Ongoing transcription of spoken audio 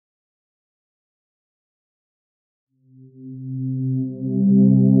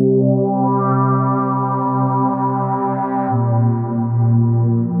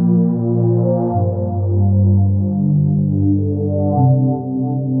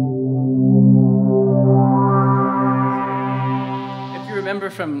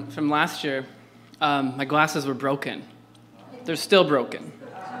from last year, my glasses were broken. They're still broken.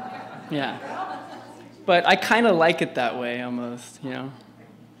 Yeah. But I kind of like it that way almost, you know?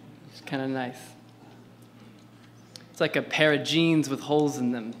 It's kind of nice. It's like a pair of jeans with holes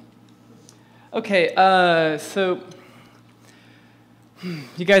in them. Okay, so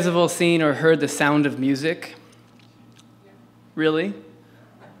you guys have all seen or heard the sound of music? Really?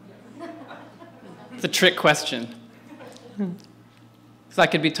 It's a trick question. So I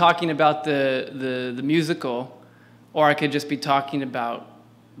could be talking about the musical, or I could just be talking about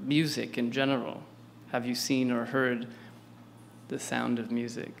music in general. Have you seen or heard the sound of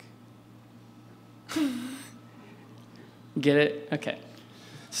music? Get it? Okay.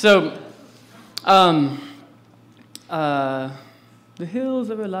 So, the hills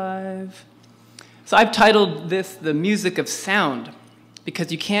are alive. So I've titled this The Music of Sound,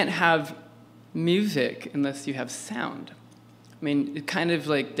 because you can't have music unless you have sound. I mean, it kind of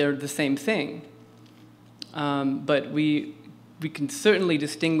like they're the same thing. But we can certainly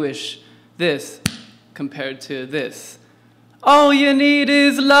distinguish this compared to this. All you need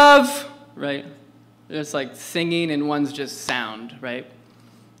is love, right? It's like singing and one's just sound, right?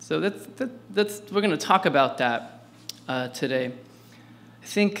 So we're going to talk about that today. I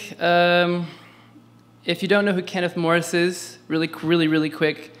think if you don't know who Kenneth Morris is, really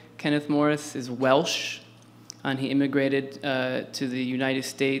quick, Kenneth Morris is Welsh, and he immigrated to the United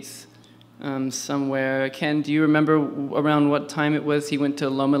States somewhere. Ken, do you remember around what time it was he went to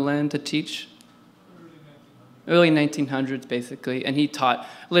Loma land to teach? Early 1900s, basically, and he taught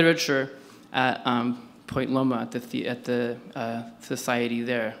literature at Point Loma at the society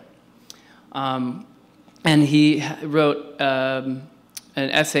there. And he wrote an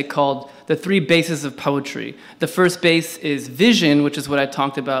essay called The Three Bases of Poetry. The first base is vision, which is what I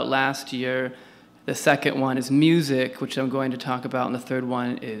talked about last year. The second one is music, which I'm going to talk about, and the third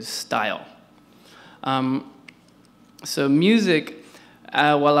one is style. So music,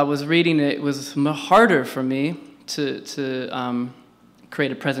 while I was reading it, it was harder for me to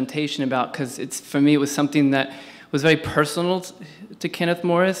create a presentation about, because for me it was something that was very personal to Kenneth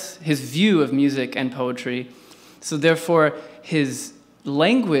Morris, his view of music and poetry. So therefore, his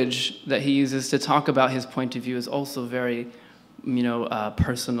language that he uses to talk about his point of view is also very,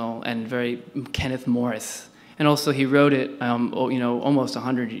 personal and very Kenneth Morris. And also he wrote it, almost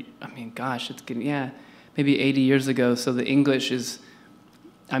 100, it's getting, maybe 80 years ago. So the English is,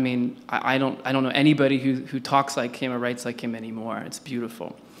 I don't know anybody who talks like him or writes like him anymore. It's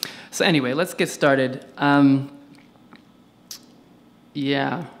beautiful. So anyway, let's get started. Okay.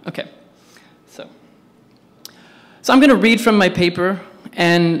 So I'm going to read from my paper,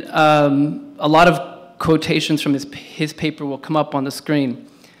 and a lot of quotations from his paper will come up on the screen,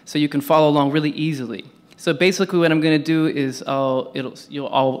 so you can follow along really easily. So basically what I'm going to do is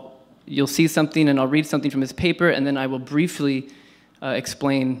you'll see something, and I'll read something from his paper, and then I will briefly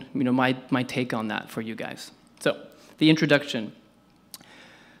explain my take on that for you guys. So the introduction.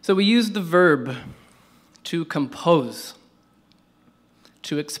 So we use the verb to compose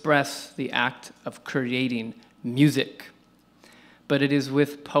to express the act of creating music. But it is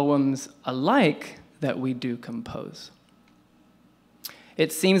with poems alike that we do compose.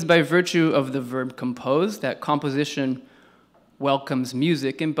 It seems by virtue of the verb compose that composition welcomes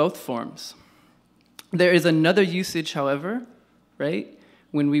music in both forms. There is another usage, however, right?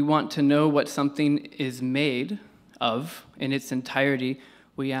 When we want to know what something is made of in its entirety,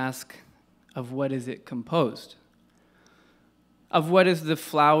 we ask, of what is it composed? Of what is the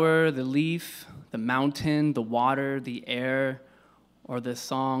flower, the leaf, the mountain, the water, the air, or the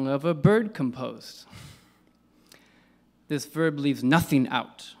song of a bird composed? This verb leaves nothing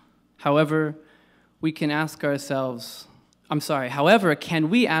out. However, can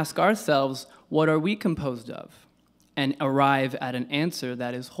we ask ourselves, what are we composed of? And arrive at an answer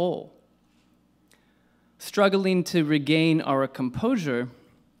that is whole. Struggling to regain our composure,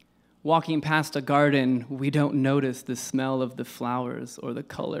 walking past a garden, we don't notice the smell of the flowers or the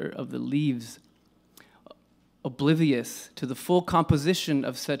color of the leaves. Oblivious to the full composition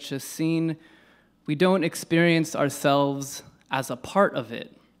of such a scene, we don't experience ourselves as a part of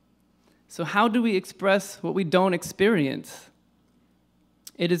it. So how do we express what we don't experience?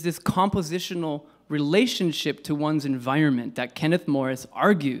 It is this compositional relationship to one's environment that Kenneth Morris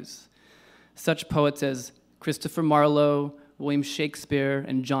argues. Such poets as Christopher Marlowe, William Shakespeare,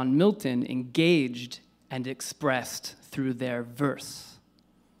 and John Milton engaged and expressed through their verse.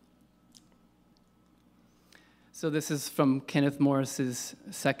 So this is from Kenneth Morris's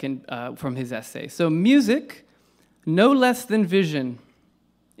from his essay. So music, no less than vision,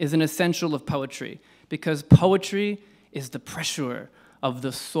 is an essential of poetry, because poetry is the pressure of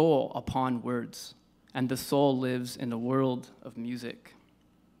the soul upon words, and the soul lives in a world of music.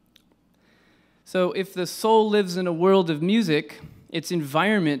 So if the soul lives in a world of music, its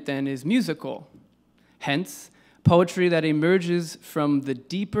environment then is musical. Hence, poetry that emerges from the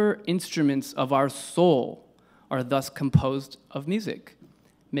deeper instruments of our soul are thus composed of music,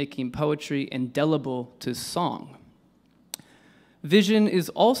 making poetry indelible to song. Vision is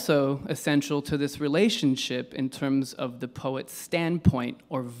also essential to this relationship in terms of the poet's standpoint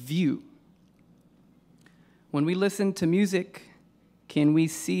or view. When we listen to music, can we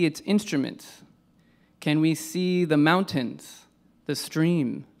see its instruments? Can we see the mountains, the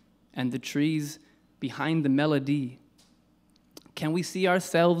stream, and the trees behind the melody? Can we see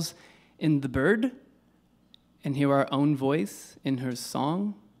ourselves in the bird and hear our own voice in her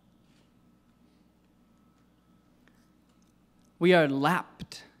song? We are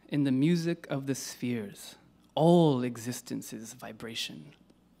lapped in the music of the spheres. All existence is vibration.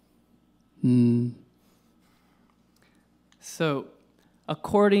 So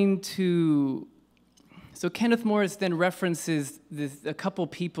Kenneth Morris then references a couple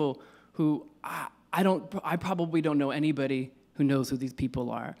people who I probably don't know anybody who knows who these people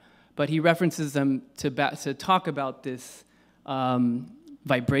are, but he references them to talk about this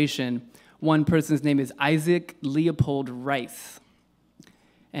vibration. One person's name is Isaac Leopold Rice,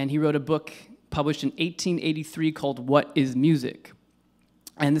 and he wrote a book published in 1883 called What is Music?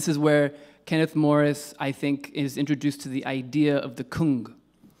 And this is where Kenneth Morris, I think, is introduced to the idea of the Kung.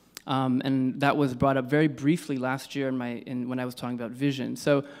 And that was brought up very briefly last year when I was talking about vision.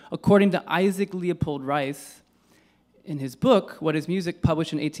 So according to Isaac Leopold Rice, in his book, What is Music,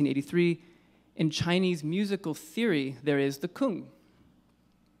 published in 1883, in Chinese musical theory, there is the Kung,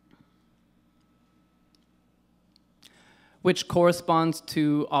 which corresponds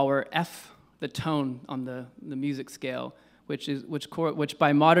to our F, the tone on the music scale, which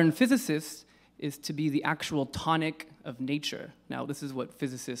by modern physicists is to be the actual tonic of nature. Now, this is what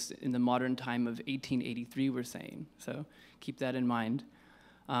physicists in the modern time of 1883 were saying, so keep that in mind.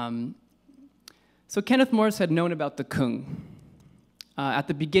 So Kenneth Morris had known about the Kung. At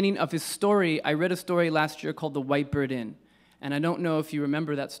the beginning of his story, I read a story last year called The White Bird Inn, and I don't know if you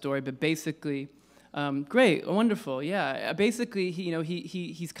remember that story, but basically, great, wonderful, yeah. Basically,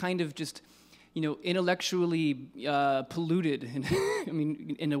 he's kind of just, intellectually polluted,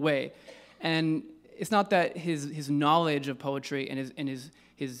 in a way. And it's not that his knowledge of poetry and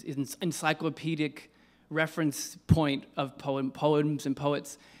his encyclopedic reference point of poems and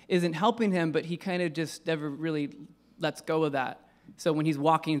poets isn't helping him, but he kind of just never really lets go of that. So when he's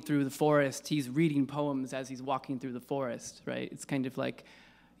walking through the forest, he's reading poems as he's walking through the forest, right? It's kind of like,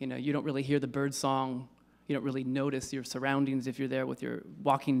 you don't really hear the bird song. You don't really notice your surroundings if you're there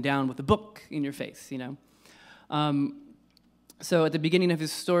walking down with a book in your face, So at the beginning of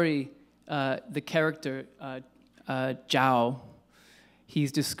his story, the character, Zhao,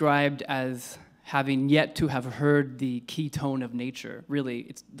 he's described as having yet to have heard the key tone of nature. Really,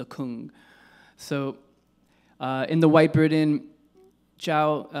 it's the Kung. So in The White Bird Inn,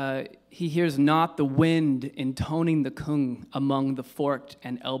 Zhao, he hears not the wind intoning the Kung among the forked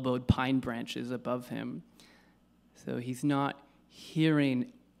and elbowed pine branches above him. So he's not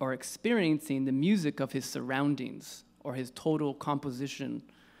hearing or experiencing the music of his surroundings or his total composition.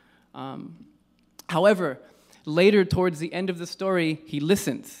 However, later towards the end of the story, he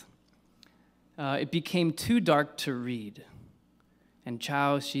listens. It became too dark to read. And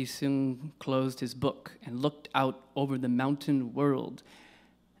Chao Shi-sung closed his book and looked out over the mountain world,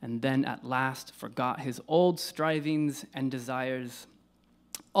 and then at last forgot his old strivings and desires.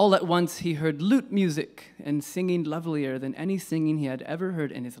 All at once he heard lute music and singing lovelier than any singing he had ever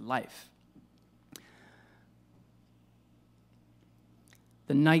heard in his life.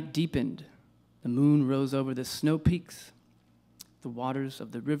 The night deepened. The moon rose over the snow peaks, the waters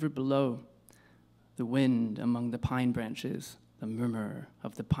of the river below, the wind among the pine branches, the murmur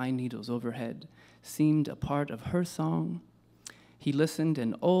of the pine needles overhead seemed a part of her song. He listened,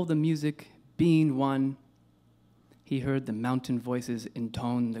 and all the music being one, he heard the mountain voices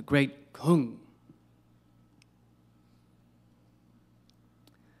intone the great Kung.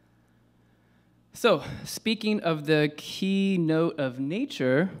 So, speaking of the key note of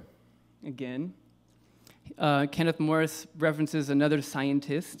nature, again, Kenneth Morris references another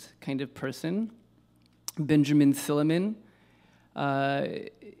scientist kind of person, Benjamin Silliman.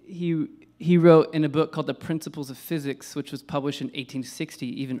 He wrote in a book called The Principles of Physics, which was published in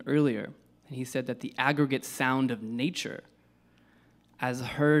 1860, even earlier. And he said that the aggregate sound of nature, as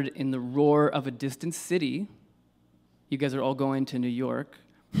heard in the roar of a distant city, you guys are all going to New York,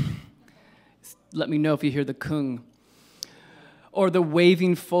 let me know if you hear the Kung, or the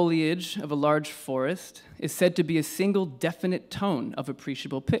waving foliage of a large forest, is said to be a single definite tone of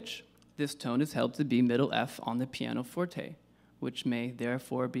appreciable pitch. This tone is held to be middle F on the pianoforte, which may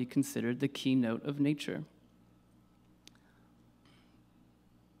therefore be considered the keynote of nature.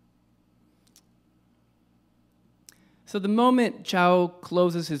 So the moment Chau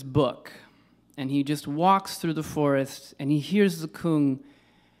closes his book and he just walks through the forest and he hears the kung,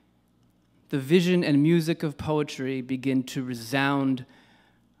 the vision and music of poetry begin to resound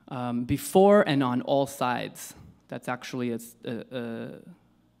before and on all sides. That's actually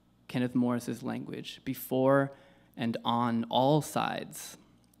Kenneth Morris's language, before and on all sides.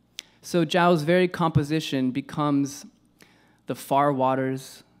 So Chau's very composition becomes the far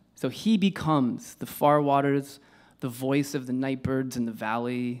waters. So he becomes the far waters, the voice of the night birds in the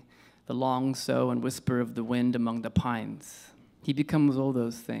valley, the long sough and whisper of the wind among the pines. He becomes all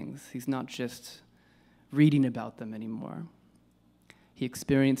those things. He's not just reading about them anymore. He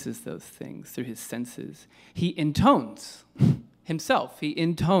experiences those things through his senses. He intones himself. He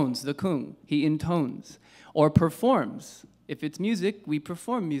intones the kung. He intones or performs. If it's music, we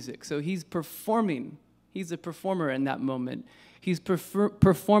perform music. So he's performing. He's a performer in that moment. He's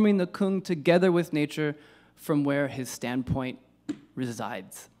performing the kung together with nature from where his standpoint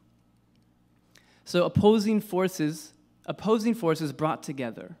resides. So opposing forces brought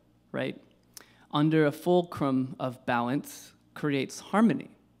together, right, under a fulcrum of balance creates harmony,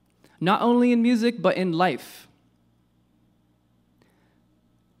 not only in music, but in life.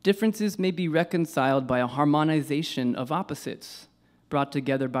 Differences may be reconciled by a harmonization of opposites brought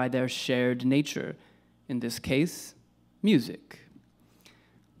together by their shared nature, in this case, music.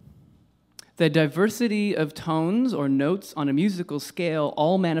 The diversity of tones or notes on a musical scale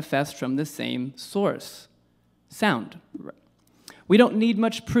all manifest from the same source, sound. We don't need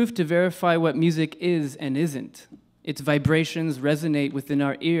much proof to verify what music is and isn't. Its vibrations resonate within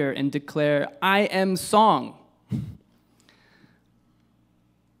our ear and declare, "I am song."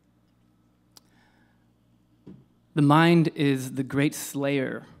 The mind is the great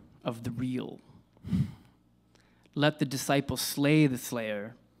slayer of the real. Let the disciple slay the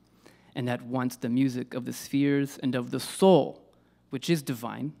slayer, and at once the music of the spheres and of the soul, which is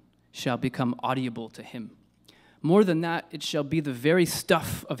divine, shall become audible to him. More than that, it shall be the very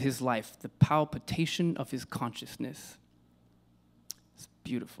stuff of his life, the palpitation of his consciousness. It's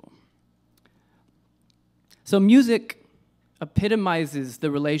beautiful. So music epitomizes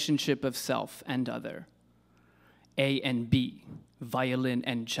the relationship of self and other, A and B, violin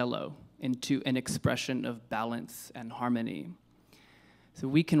and cello, into an expression of balance and harmony. So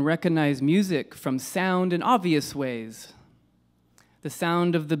we can recognize music from sound in obvious ways. The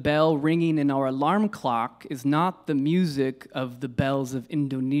sound of the bell ringing in our alarm clock is not the music of the bells of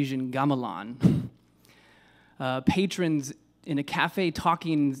Indonesian gamelan. Patrons in a cafe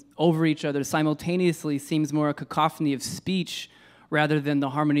talking over each other simultaneously seems more a cacophony of speech rather than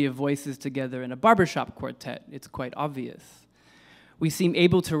the harmony of voices together in a barbershop quartet. It's quite obvious. We seem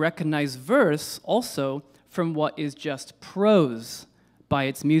able to recognize verse also from what is just prose by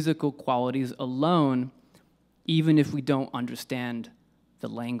its musical qualities alone, even if we don't understand the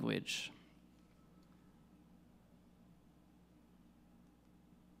language.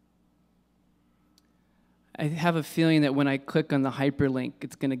 I have a feeling that when I click on the hyperlink,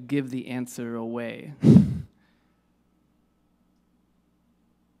 it's going to give the answer away.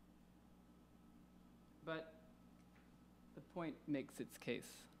 But the point makes its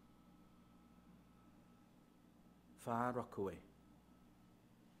case. Far Rockaway.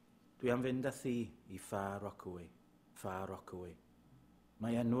 Dwi am fynd â thi I Far Rockaway, Far Rockaway.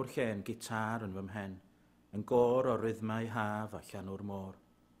 Mae enw'r lle yn gitar yn fy mhen, yn gor o rythmau haf a llanw'r môr.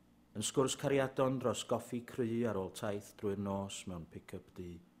 Yn sgwrs cariadon dros goffi cry ar ôl taith drwy'r nos mewn pick-up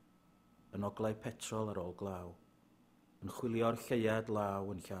du. Yn oglau petrol ar ôl glaw. Yn chwilio'r lleiad law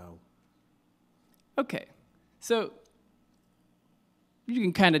yn llaw. Okay, so you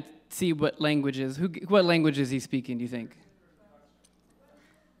can kind of see what language is. What language is he speaking, do you think?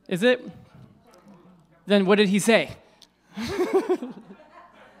 Is it? Then what did he say?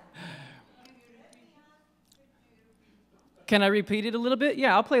 Can I repeat it a little bit?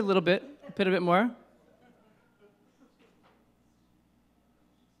 Yeah, I'll play a little bit more.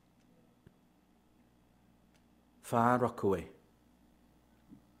 Far Rockaway.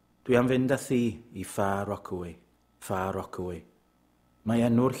 Dwi am fynd â thi I Far Rockaway, Far Rockaway. Mae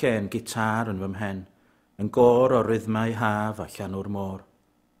enw'r lle yn gitar yn fy mhen, yn gor o rythmau haf a llanw'r môr.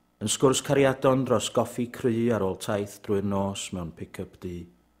 Yn sgwrs cariadon dros goffi cry ar ôl taith drwy'r nos mewn pick-up du.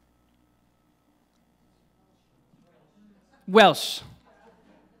 Welsh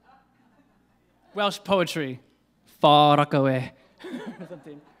poetry. Far Rockaway. or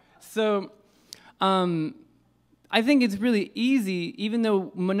something. So I think it's really easy, even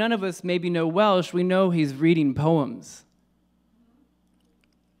though none of us maybe know Welsh, we know he's reading poems,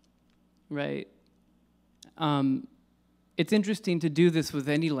 right? It's interesting to do this with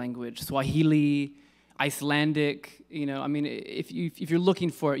any language, Swahili, Icelandic, you know, I mean, if you're looking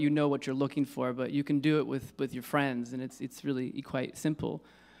for it, you know what you're looking for, but you can do it with your friends, and it's really quite simple.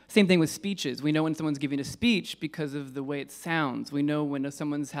 Same thing with speeches. We know when someone's giving a speech because of the way it sounds. We know when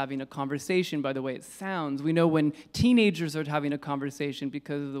someone's having a conversation by the way it sounds. We know when teenagers are having a conversation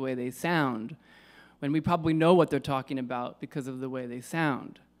because of the way they sound. When we probably know what they're talking about because of the way they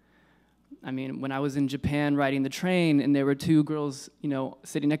sound. I mean, when I was in Japan riding the train and there were two girls, you know,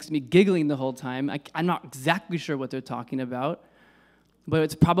 sitting next to me giggling the whole time, I'm not exactly sure what they're talking about, but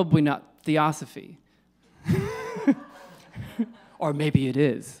it's probably not Theosophy. Or maybe it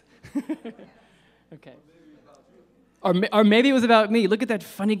is. Okay. Or maybe it was about me. Look at that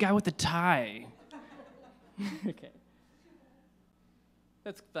funny guy with the tie. Okay.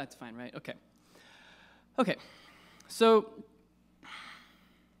 That's fine, right? Okay. Okay. So,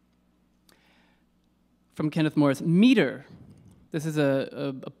 from Kenneth Morris, meter. This is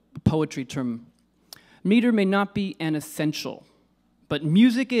a poetry term. Meter may not be an essential, but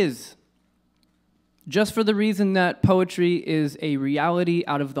music is. Just for the reason that poetry is a reality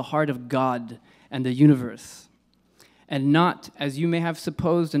out of the heart of God and the universe, and not, as you may have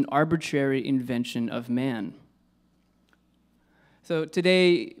supposed, an arbitrary invention of man. So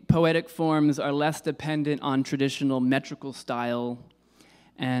today, poetic forms are less dependent on traditional metrical style,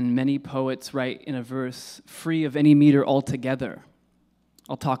 and many poets write in a verse free of any meter altogether.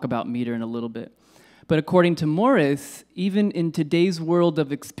 I'll talk about meter in a little bit. But according to Morris, even in today's world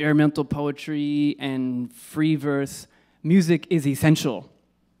of experimental poetry and free verse, music is essential.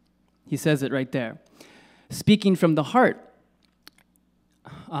 He says it right there. Speaking from the heart,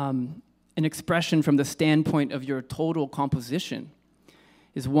 an expression from the standpoint of your total composition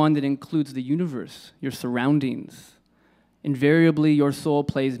is one that includes the universe, your surroundings. Invariably, your soul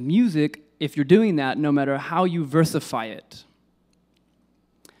plays music if you're doing that, no matter how you versify it.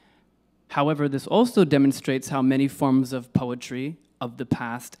 However, this also demonstrates how many forms of poetry of the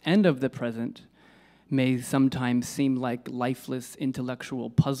past and of the present may sometimes seem like lifeless intellectual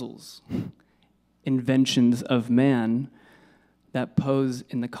puzzles, inventions of man that pose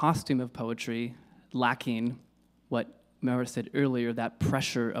in the costume of poetry, lacking what Mara said earlier, that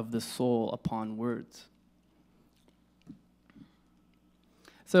pressure of the soul upon words.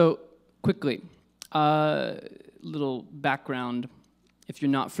 So, quickly, little background. If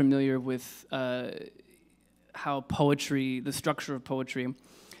you're not familiar with how poetry, the structure of poetry,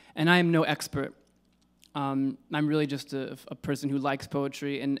 and I am no expert. I'm really just a person who likes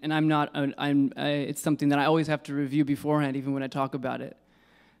poetry, and I'm not. It's something that I always have to review beforehand, even when I talk about it.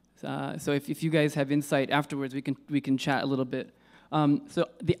 So if you guys have insight afterwards, we can chat a little bit. So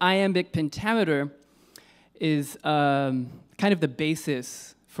the iambic pentameter is kind of the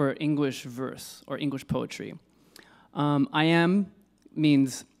basis for English verse or English poetry. Iamb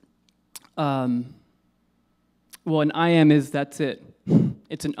means, well, an iamb is, that's it.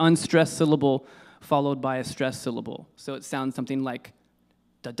 It's an unstressed syllable followed by a stressed syllable. So it sounds something like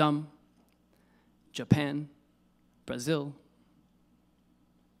da-dum, Japan, Brazil,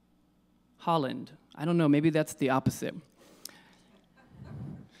 Holland. I don't know, maybe that's the opposite.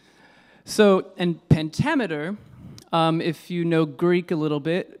 So, and pentameter, if you know Greek a little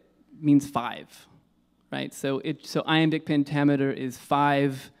bit, means 5. Right, so iambic pentameter is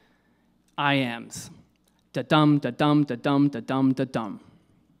 5 iambs. Da-dum, da-dum, da-dum, da-dum, da-dum.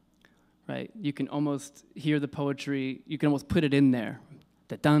 Right, you can almost hear the poetry, you can almost put it in there.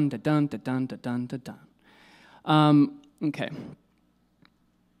 Da-dun, da-dun, da-dun, da-dun, da-dun. Okay.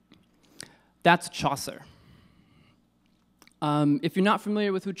 That's Chaucer. If you're not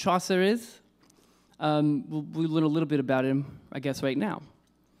familiar with who Chaucer is, we'll learn a little bit about him, I guess, right now.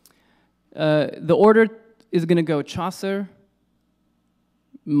 The order is going to go Chaucer,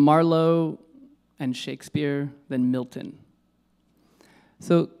 Marlowe, and Shakespeare, then Milton.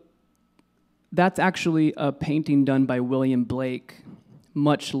 So that's actually a painting done by William Blake,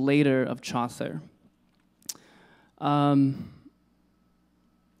 much later of Chaucer.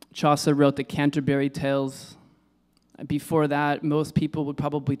 Chaucer wrote the Canterbury Tales. Before that, most people would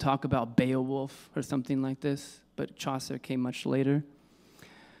probably talk about Beowulf or something like this, but Chaucer came much later.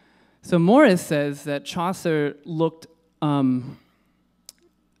 So Morris says that Chaucer looked, actually,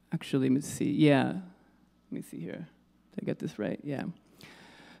 let me see, yeah. Let me see here. Did I get this right? Yeah.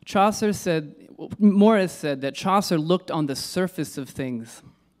 Morris said that Chaucer looked on the surface of things.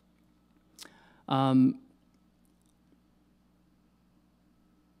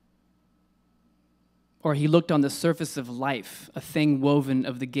 Or he looked on the surface of life, a thing woven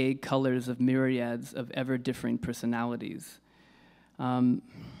of the gay colors of myriads of ever-differing personalities.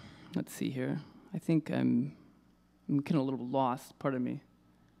 Let's see here. I think I'm kind of a little lost, pardon me.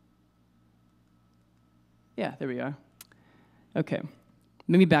 Yeah, there we are. Okay,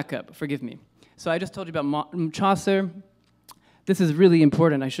 let me back up, forgive me. So I just told you about Chaucer. This is really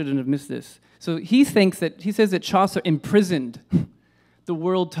important, I shouldn't have missed this. So he says that Chaucer imprisoned the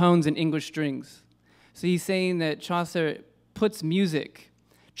world tones in English strings. So he's saying that Chaucer puts music.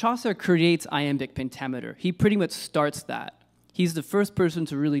 Chaucer creates iambic pentameter. He pretty much starts that. He's the first person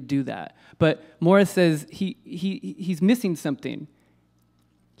to really do that. But Morris says he's missing something.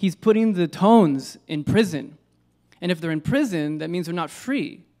 He's putting the tones in prison. And if they're in prison, that means they're not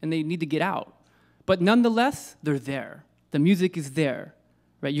free, and they need to get out. But nonetheless, they're there. The music is there,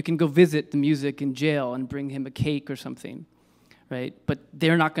 right? You can go visit the music in jail and bring him a cake or something, right? But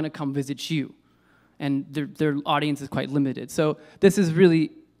they're not going to come visit you. And their audience is quite limited. So this is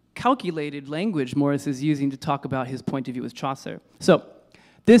really calculated language Morris is using to talk about his point of view with Chaucer. So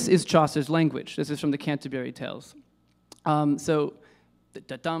this is Chaucer's language. This is from the Canterbury Tales. So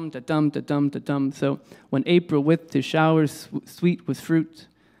da-dum, da-dum, da-dum, da-dum. So when April with his showers sweet with fruit,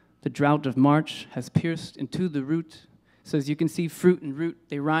 the drought of March has pierced into the root. So as you can see, fruit and root,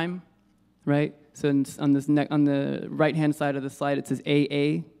 they rhyme, right? So on the right-hand side of the slide, it says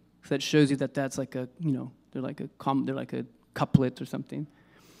AA. So that shows you that that's like a, they're like a couplet or something.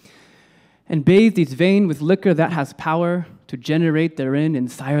 And bathed each vein with liquor that has power to generate therein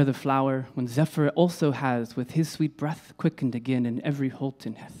and sire the flower, when Zephyr also has with his sweet breath quickened again in every holt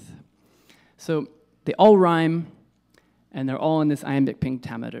and heath. So they all rhyme, and they're all in this iambic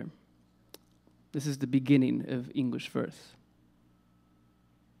pentameter. This is the beginning of English verse.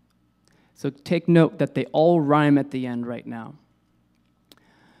 So take note that they all rhyme at the end right now.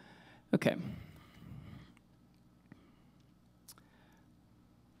 Okay.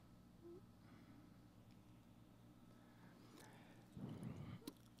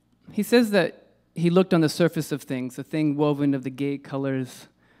 He says that he looked on the surface of things, a thing woven of the gay colors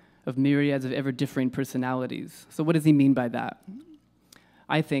of myriads of ever-differing personalities. So what does he mean by that?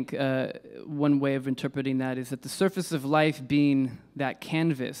 I think one way of interpreting that is that the surface of life being that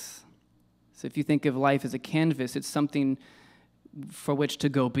canvas. So if you think of life as a canvas, it's something for which to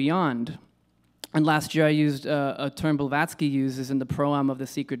go beyond. And last year I used a term Blavatsky uses in the proem of The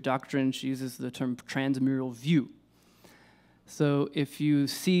Secret Doctrine. She uses the term transmural view. So if you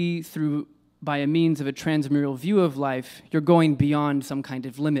see through, by a means of a transmural view of life, you're going beyond some kind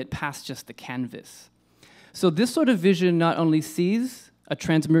of limit, past just the canvas. So this sort of vision not only sees a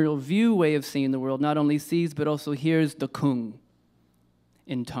transmural view way of seeing the world, not only sees, but also hears the kung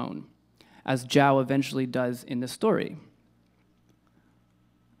in tone, as Zhao eventually does in the story.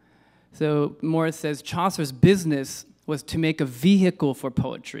 So Morris says Chaucer's business was to make a vehicle for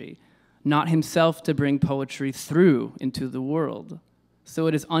poetry, not himself to bring poetry through into the world. So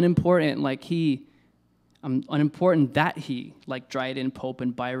it is unimportant that he, like Dryden, Pope,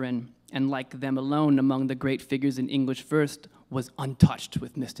 and Byron, and like them alone among the great figures in English verse, was untouched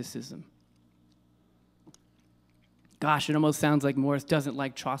with mysticism. Gosh, it almost sounds like Morris doesn't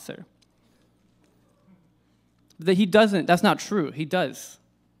like Chaucer. That he doesn't, that's not true, he does.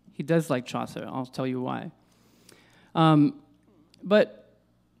 He does like Chaucer, I'll tell you why.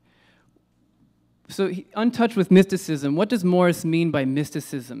 So untouched with mysticism, what does Morris mean by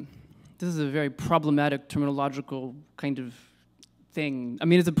mysticism? This is a very problematic terminological kind of thing. I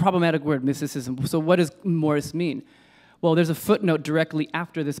mean, it's a problematic word, mysticism. So what does Morris mean? Well, there's a footnote directly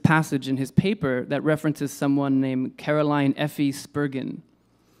after this passage in his paper that references someone named Caroline Effie Spurgeon.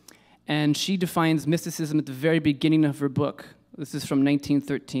 And she defines mysticism at the very beginning of her book. This is from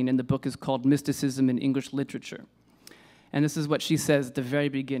 1913, and the book is called Mysticism in English Literature. And this is what she says at the very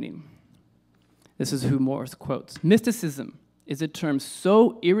beginning. This is who Morris quotes. Mysticism is a term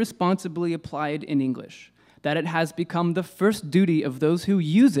so irresponsibly applied in English that it has become the first duty of those who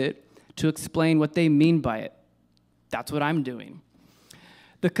use it to explain what they mean by it. That's what I'm doing.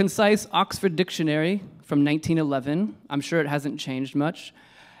 The concise Oxford Dictionary from 1911, I'm sure it hasn't changed much,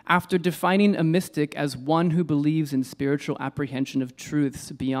 after defining a mystic as one who believes in spiritual apprehension of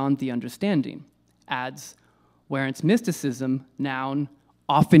truths beyond the understanding, adds, whereas mysticism, noun,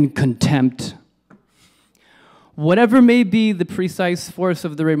 often contempt. Whatever may be the precise force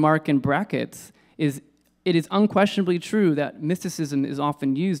of the remark in brackets, it is unquestionably true that mysticism is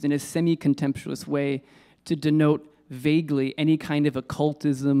often used in a semi-contemptuous way to denote vaguely any kind of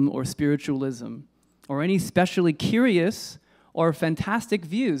occultism or spiritualism, or any specially curious or fantastic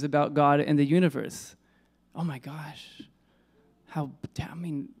views about God and the universe. Oh my gosh.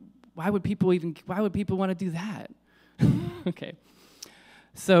 why would people want to do that? Okay.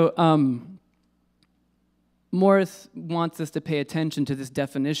 So Morris wants us to pay attention to this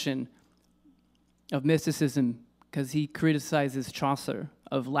definition of mysticism because he criticizes Chaucer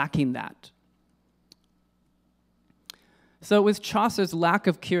of lacking that. So it was Chaucer's lack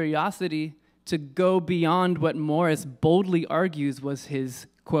of curiosity to go beyond what Morris boldly argues was his,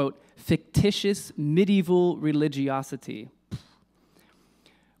 quote, fictitious medieval religiosity,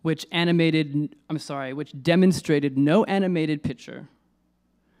 which demonstrated no animated picture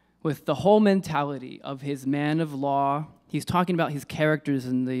with the whole mentality of his man of law. He's talking about his characters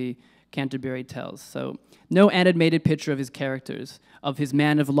in the Canterbury Tales. So no animated picture of his characters, of his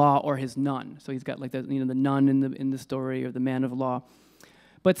man of law or his nun. So he's got like the nun in the story or the man of law.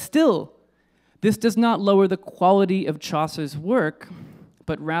 But still, this does not lower the quality of Chaucer's work,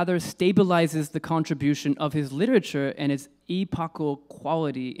 but rather stabilizes the contribution of his literature and its epochal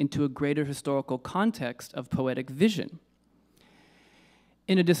quality into a greater historical context of poetic vision.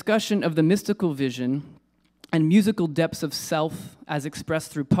 In a discussion of the mystical vision and musical depths of self as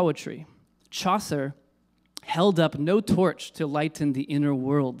expressed through poetry, Chaucer held up no torch to lighten the inner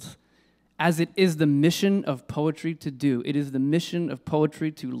worlds, as it is the mission of poetry to do. It is the mission of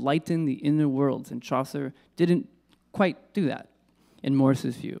poetry to lighten the inner worlds, and Chaucer didn't quite do that, in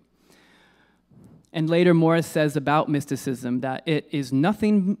Morris's view. And later Morris says about mysticism that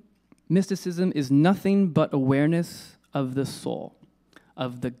mysticism is nothing but awareness of the soul,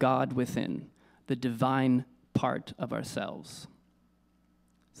 of the God within, the divine part of ourselves.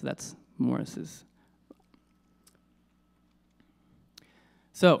 So that's Morris's.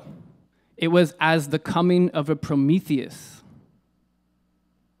 So, it was as the coming of a Prometheus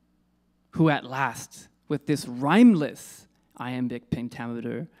who at last, with this rhymeless iambic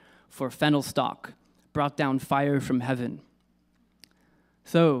pentameter for fennel stalk, brought down fire from heaven.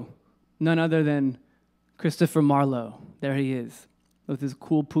 So, none other than Christopher Marlowe. There he is, with his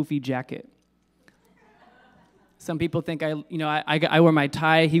cool poofy jacket. Some people think I wear my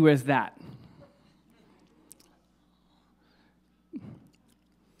tie, he wears that.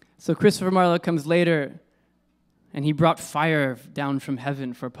 So Christopher Marlowe comes later, and he brought fire down from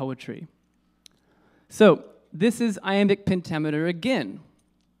heaven for poetry. So this is iambic pentameter again.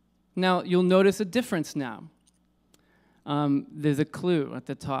 Now, you'll notice a difference now. There's a clue at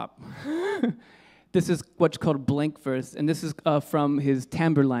the top. This is what's called blank verse, and this is from his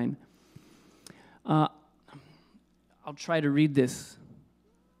timbre line. I'll try to read this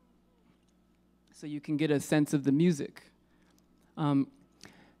so you can get a sense of the music.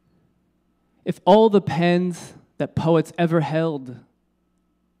 If all the pens that poets ever held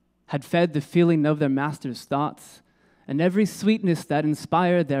had fed the feeling of their master's thoughts, and every sweetness that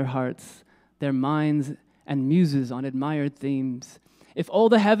inspired their hearts, their minds, and muses on admired themes, if all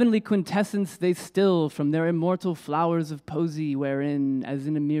the heavenly quintessence they still from their immortal flowers of poesy, wherein, as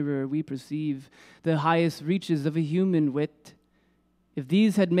in a mirror, we perceive the highest reaches of a human wit, if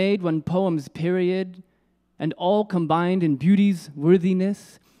these had made one poem's period, and all combined in beauty's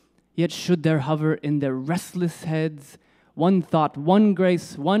worthiness, yet should there hover in their restless heads one thought, one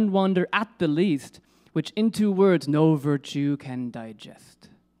grace, one wonder at the least, which into words no virtue can digest.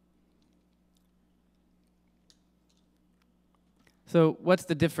 So what's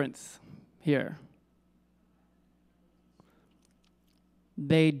the difference here?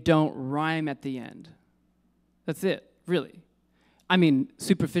 They don't rhyme at the end. That's it, really. I mean,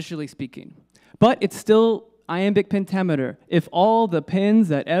 superficially speaking. But it's still iambic pentameter. If all the pens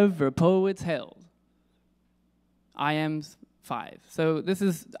that ever poets held. Iam's 5. So this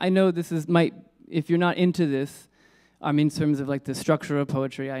is, I know this is, if you're not into this, I mean, in terms of like the structure of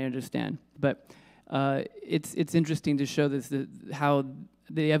poetry, I understand. But it's interesting to show this, how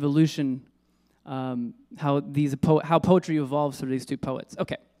the evolution, how poetry evolves through these two poets.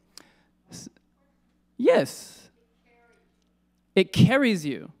 Okay. Yes. It carries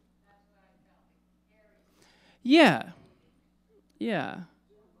you. Yeah. Yeah.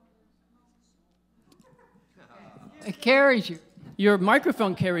 It carries you. Your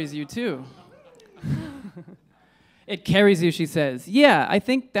microphone carries you too. It carries you, she says. Yeah, I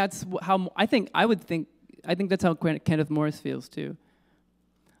think that's how I think that's how Kenneth Morris feels too.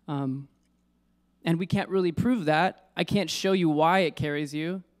 And we can't really prove that. I can't show you why it carries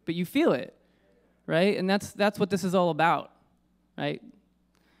you, but you feel it, right? And that's what this is all about, right?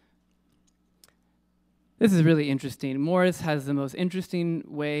 This is really interesting. Morris has the most interesting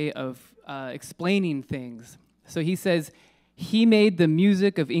way of explaining things. So he says, he made the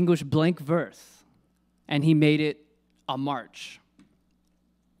music of English blank verse, and he made it a march.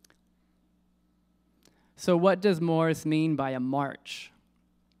 So what does Morris mean by a march?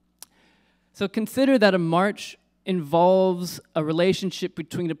 So consider that a march involves a relationship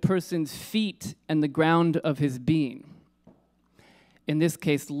between a person's feet and the ground of his being. In this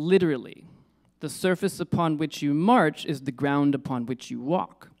case, literally, the surface upon which you march is the ground upon which you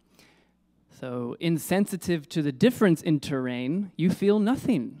walk. So, insensitive to the difference in terrain, you feel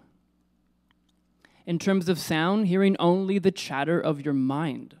nothing. In terms of sound, hearing only the chatter of your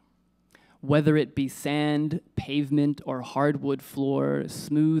mind. Whether it be sand, pavement, or hardwood floor,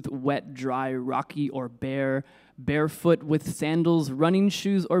 smooth, wet, dry, rocky, or bare, barefoot with sandals, running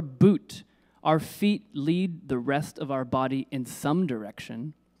shoes, or boot, our feet lead the rest of our body in some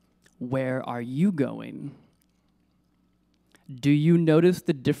direction. Where are you going? Do you notice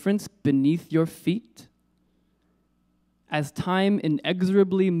the difference beneath your feet? As time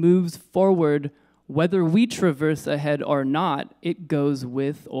inexorably moves forward, whether we traverse ahead or not, it goes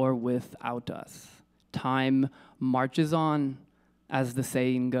with or without us. Time marches on, as the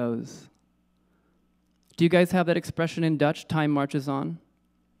saying goes. Do you guys have that expression in Dutch, time marches on?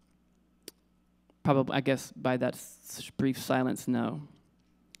 Probably, I guess by that brief silence, no.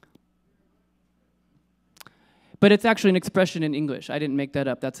 But it's actually an expression in English. I didn't make that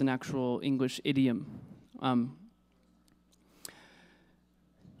up. That's an actual English idiom.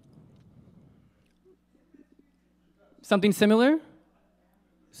 Something similar?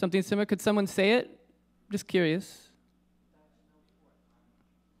 Something similar? Could someone say it? Just curious.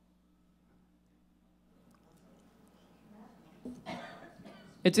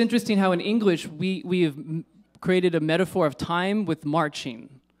 It's interesting how in English we have created a metaphor of time with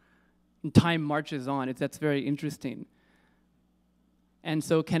marching. And time marches on. That's very interesting. And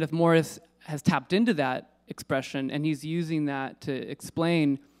so Kenneth Morris has tapped into that expression, and he's using that to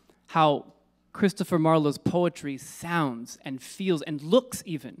explain how Christopher Marlowe's poetry sounds and feels and looks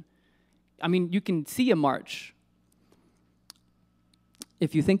even. I mean, you can see a march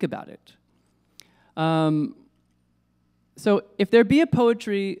if you think about it. So if there be a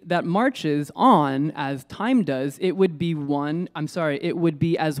poetry that marches on as time does, it would be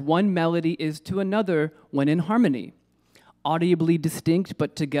as one melody is to another when in harmony, audibly distinct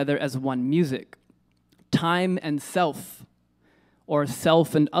but together as one music. Time and self, or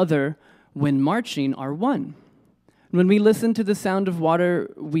self and other, when marching are one. When we listen to the sound of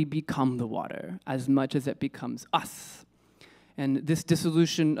water, we become the water as much as it becomes us. And this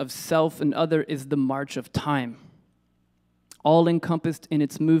dissolution of self and other is the march of time. All encompassed in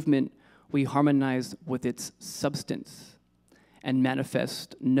its movement, we harmonize with its substance and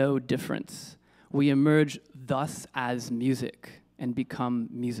manifest no difference. We emerge thus as music and become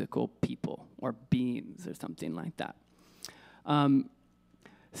musical people or beings or something like that.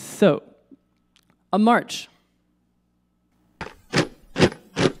 So, a march.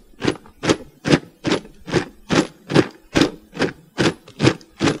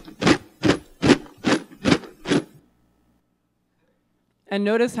 And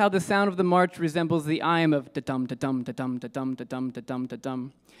notice how the sound of the march resembles the I'm of da-dum, da-dum, da-dum, da-dum, da-dum, da-dum,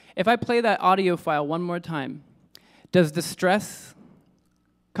 da-dum. If I play that audio file one more time, does the stress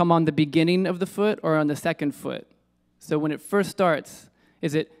come on the beginning of the foot or on the second foot? So when it first starts,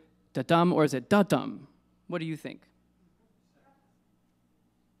 is it da-dum or is it da-dum? What do you think?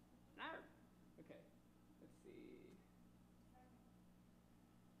 Okay, let's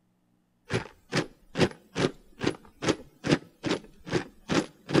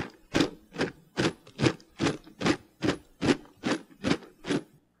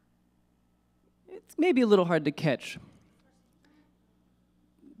see. Maybe a little hard to catch.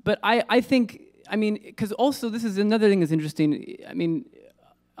 But I think, because also this is another thing that's interesting. I mean,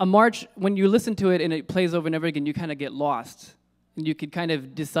 a march, when you listen to it and it plays over and over again, you kind of get lost. And you could kind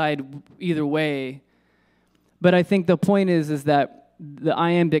of decide either way. But I think the point is that the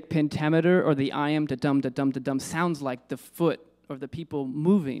iambic pentameter or the iamb da-dum sounds like the foot or the people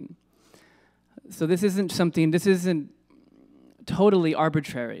moving. So this isn't totally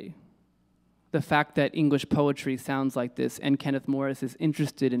arbitrary. The fact that English poetry sounds like this and Kenneth Morris is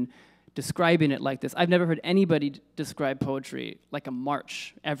interested in describing it like this. I've never heard anybody describe poetry like a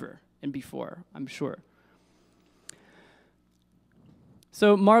march ever and before, I'm sure.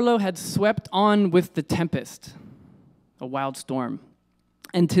 So Marlowe had swept on with the tempest, a wild storm,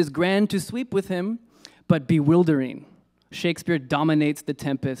 and 'tis grand to sweep with him, but bewildering. Shakespeare dominates the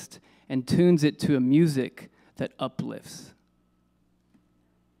tempest and tunes it to a music that uplifts.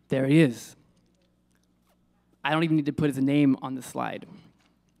 There he is. I don't even need to put his name on the slide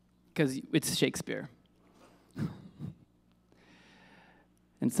because it's Shakespeare.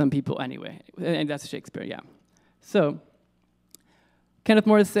 And some people, anyway, and that's Shakespeare, yeah. So, Kenneth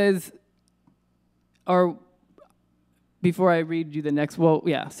Morris says, before I read you the next, well,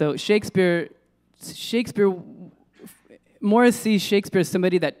 yeah, so Shakespeare, Morris sees Shakespeare as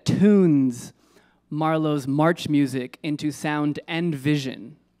somebody that tunes Marlowe's march music into sound and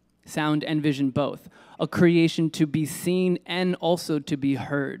vision both, a creation to be seen and also to be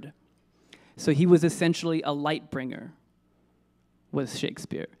heard. So he was essentially a light bringer, was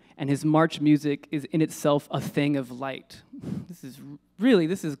Shakespeare, and his march music is in itself a thing of light. This is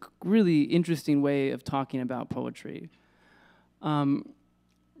really interesting way of talking about poetry.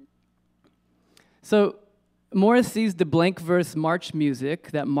 So Morris sees the blank verse march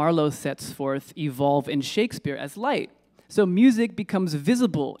music that Marlowe sets forth evolve in Shakespeare as light. So music becomes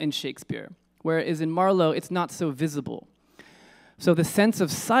visible in Shakespeare, whereas in Marlowe, it's not so visible. So the sense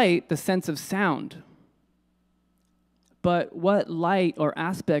of sight, the sense of sound, but what light or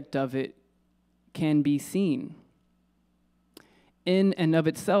aspect of it can be seen? In and of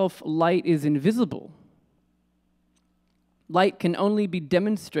itself, light is invisible. Light can only be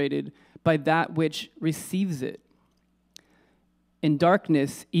demonstrated by that which receives it. In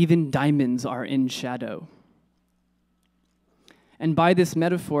darkness, even diamonds are in shadow. And by this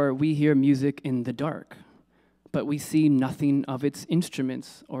metaphor, we hear music in the dark, but we see nothing of its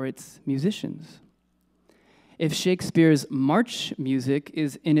instruments or its musicians. If Shakespeare's march music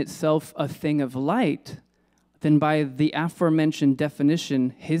is in itself a thing of light, then by the aforementioned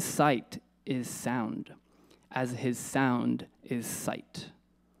definition, his sight is sound, as his sound is sight.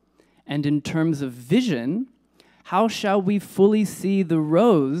 And in terms of vision, how shall we fully see the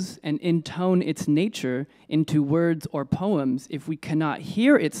rose and intone its nature into words or poems if we cannot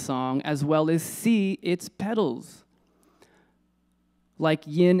hear its song as well as see its petals? Like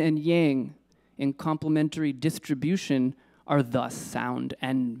yin and yang in complementary distribution are thus sound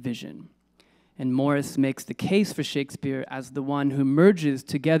and vision. And Morris makes the case for Shakespeare as the one who merges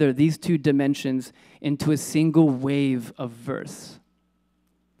together these two dimensions into a single wave of verse.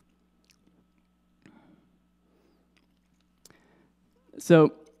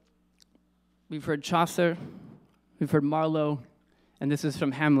 So we've heard Chaucer, we've heard Marlowe, and this is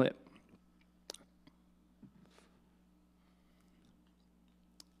from Hamlet.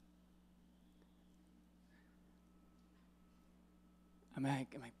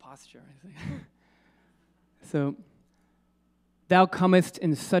 My posture. So, thou comest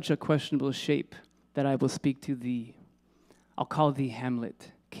in such a questionable shape that I will speak to thee. I'll call thee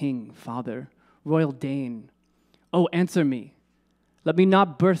Hamlet, king, father, royal Dane. Oh, answer me. Let me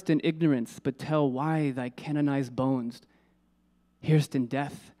not burst in ignorance, but tell why thy canonized bones, pierced in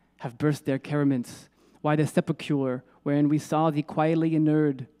death, have burst their cerements, why the sepulchre wherein we saw thee quietly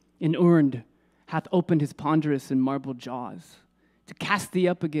inurned, hath opened his ponderous and marble jaws, to cast thee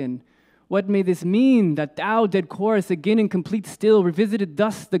up again. What may this mean, that thou, dead chorus, again in complete still, revisited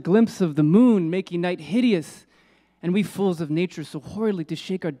thus the glimpse of the moon, making night hideous, and we fools of nature so horridly to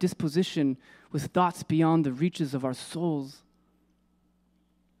shake our disposition with thoughts beyond the reaches of our souls?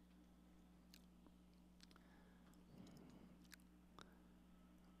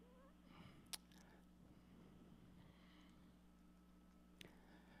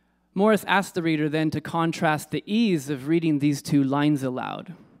 Morris asked the reader then to contrast the ease of reading these two lines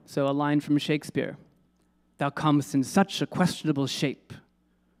aloud. So a line from Shakespeare, thou comest in such a questionable shape,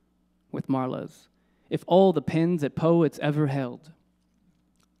 with Marlowe's, if all the pens that poets ever held.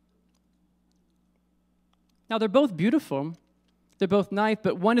 Now they're both beautiful, they're both nice,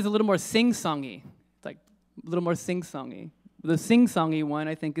 but one is a little more sing-songy, like a little more sing-songy. The sing-songy one,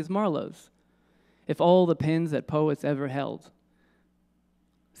 I think, is Marlowe's, if all the pens that poets ever held.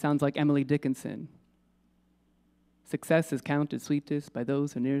 Sounds like Emily Dickinson. Success is counted sweetest by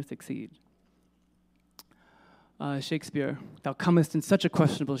those who near succeed. Shakespeare, thou comest in such a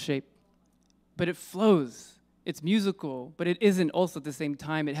questionable shape, but it flows. It's musical, but it isn't also at the same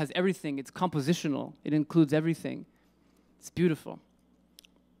time. It has everything. It's compositional. It includes everything. It's beautiful.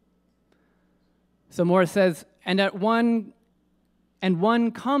 So Morris says, and one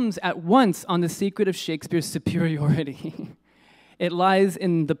comes at once on the secret of Shakespeare's superiority. It lies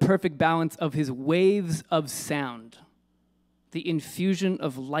in the perfect balance of his waves of sound, the infusion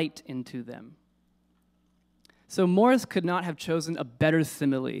of light into them. So Morris could not have chosen a better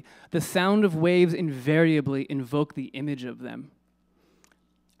simile. The sound of waves invariably invoke the image of them,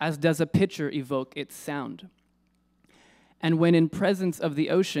 as does a pitcher evoke its sound. And when in presence of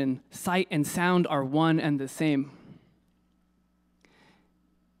the ocean, sight and sound are one and the same.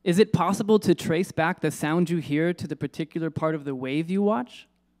 Is it possible to trace back the sound you hear to the particular part of the wave you watch?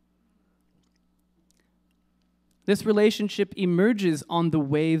 This relationship emerges on the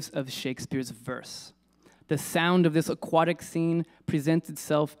waves of Shakespeare's verse. The sound of this aquatic scene presents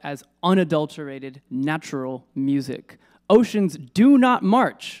itself as unadulterated, natural music, oceans do not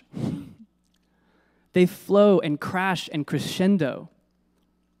march. They flow and crash and crescendo.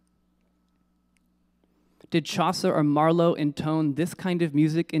 Did Chaucer or Marlowe intone this kind of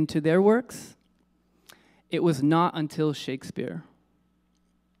music into their works? It was not until Shakespeare.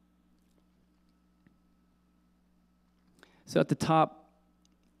 So at the top,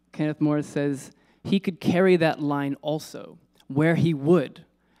 Kenneth Morris says, he could carry that line also, where he would,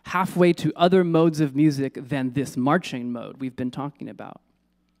 halfway to other modes of music than this marching mode we've been talking about.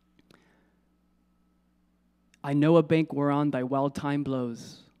 I know a bank whereon thy wild time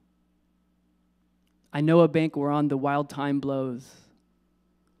blows. I know a bank whereon the wild time blows.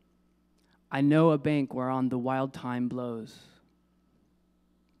 I know a bank whereon the wild time blows.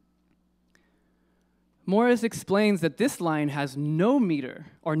 Morris explains that this line has no meter,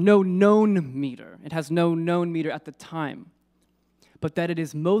 or no known meter. It has no known meter at the time, but that it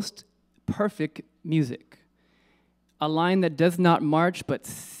is most perfect music. A line that does not march, but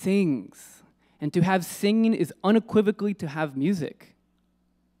sings. And to have singing is unequivocally to have music.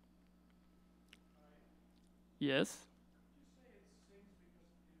 Yes?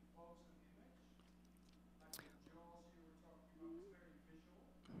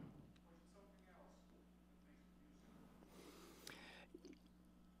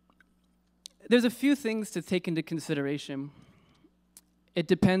 There's a few things to take into consideration. It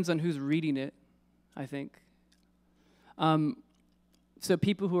depends on who's reading it, I think. So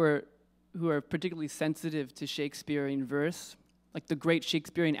people who are particularly sensitive to Shakespearean verse, like the great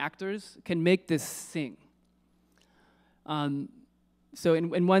Shakespearean actors, can make this sing. So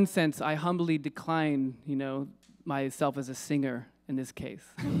in one sense, I humbly decline, myself as a singer in this case.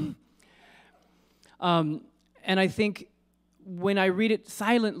 And I think when I read it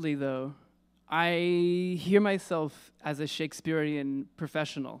silently, though, I hear myself as a Shakespearean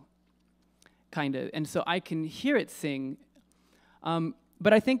professional, kind of, and so I can hear it sing.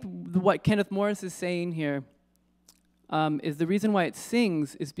 But I think what Kenneth Morris is saying here is the reason why it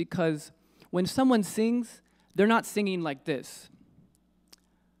sings is because when someone sings, they're not singing like this.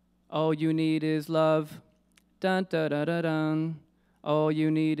 All you need is love, dun dun dun dun dun. All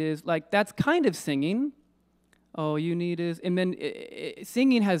you need is, like, that's kind of singing. All you need is, and then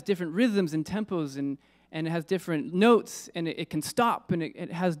singing has different rhythms and tempos, and it has different notes, and it can stop, and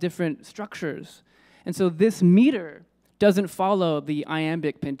it has different structures. And so this meter doesn't follow the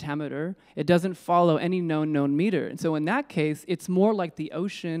iambic pentameter. It doesn't follow any known meter. And so in that case, it's more like the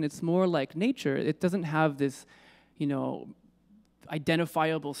ocean. It's more like nature. It doesn't have this,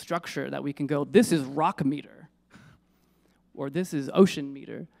 identifiable structure that we can go, this is rock meter, or this is ocean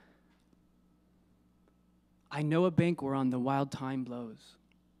meter. I know a bank whereon the wild time blows.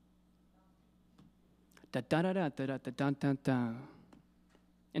 Da da da da da da da da da da.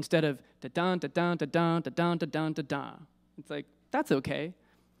 Instead of da da da da da da da da da da da da. It's like, that's okay.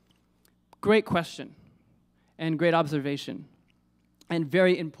 Great question, and great observation, and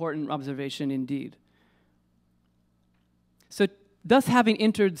very important observation indeed. So, thus having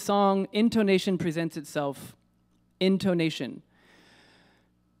entered song, intonation presents itself. Intonation,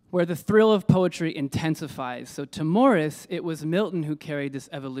 where the thrill of poetry intensifies. So to Morris, it was Milton who carried this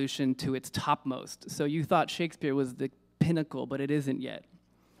evolution to its topmost. So you thought Shakespeare was the pinnacle, but it isn't yet.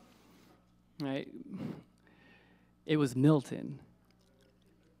 Right? It was Milton.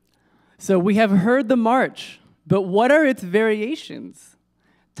 So we have heard the march, but what are its variations?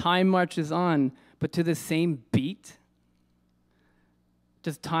 Time marches on, but to the same beat?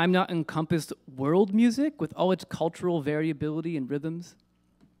 Does time not encompass world music with all its cultural variability and rhythms?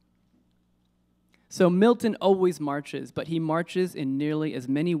 So Milton always marches, but he marches in nearly as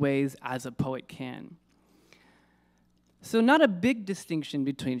many ways as a poet can. So not a big distinction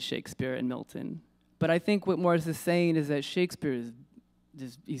between Shakespeare and Milton, but I think what Morris is saying is that Shakespeare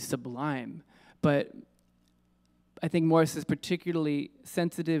he's sublime, but I think Morris is particularly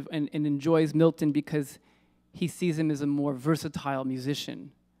sensitive and enjoys Milton because he sees him as a more versatile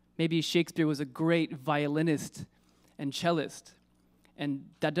musician. Maybe Shakespeare was a great violinist and cellist, and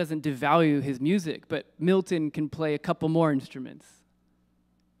that doesn't devalue his music, but Milton can play a couple more instruments.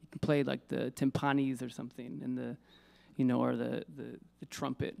 He can play like the timpanis or something, and or the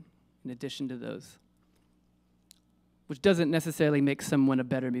trumpet in addition to those, which doesn't necessarily make someone a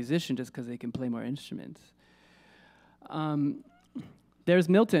better musician just because they can play more instruments. There's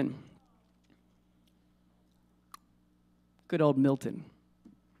Milton. Good old Milton.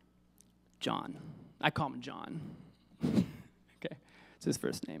 John. I call him John. Okay, it's his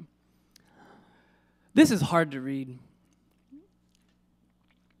first name. This is hard to read.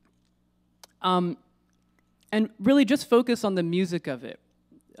 And really just focus on the music of it.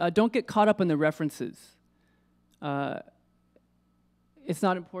 Don't get caught up in the references. It's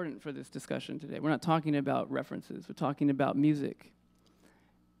not important for this discussion today. We're not talking about references. We're talking about music.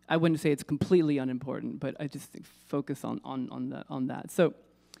 I wouldn't say it's completely unimportant, but I just focus on that. So,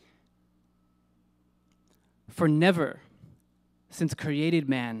 for never, since created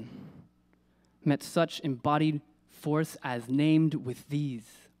man, met such embodied force as named with these,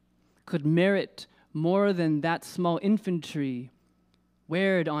 could merit more than that small infantry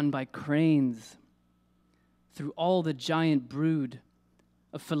weared on by cranes, through all the giant brood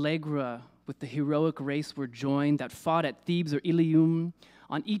of Phalegra with the heroic race were joined that fought at Thebes or Ilium,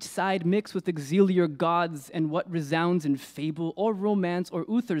 on each side mixed with auxiliar gods, and what resounds in fable or romance or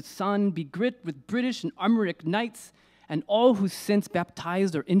Uther's son, begrit with British and Armoric knights, and all who since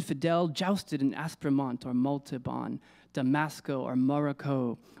baptized or infidel jousted in Aspremont or Multibon, Damasco or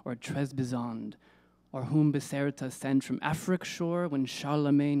Morocco or Trebizond, or whom Biserta sent from Afric shore when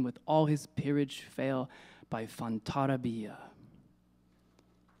Charlemagne with all his peerage fail by Fontarabia.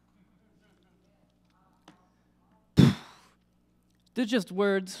 They're just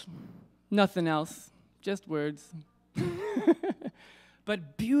words, nothing else, just words.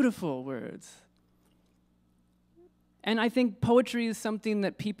 But beautiful words. And I think poetry is something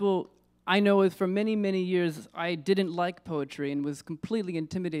that people, I know for many, many years, I didn't like poetry and was completely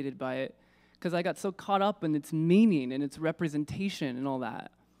intimidated by it because I got so caught up in its meaning and its representation and all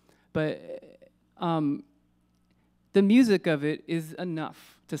that. But the music of it is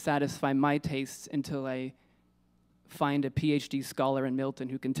enough to satisfy my tastes until I find a PhD scholar in Milton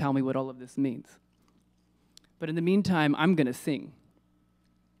who can tell me what all of this means. But in the meantime, I'm gonna sing,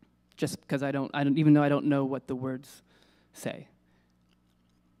 just because I don't even though I don't know what the words say.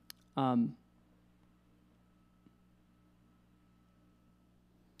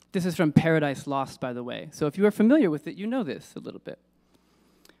 This is from Paradise Lost, by the way. So if you are familiar with it, you know this a little bit.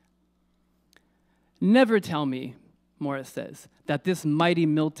 Never tell me, Morris says, that this mighty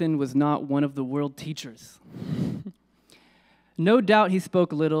Milton was not one of the world teachers. No doubt he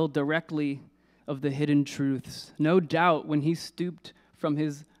spoke little directly of the hidden truths. No doubt when he stooped from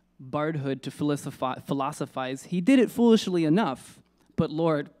his bardhood to philosophize, he did it foolishly enough. But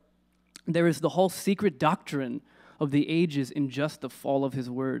Lord, there is the whole secret doctrine of the ages in just the fall of his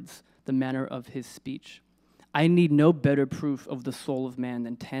words, the manner of his speech. I need no better proof of the soul of man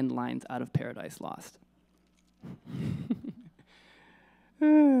than 10 lines out of Paradise Lost.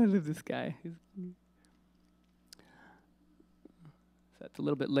 I love this guy. That's a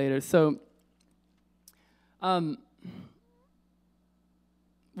little bit later. So,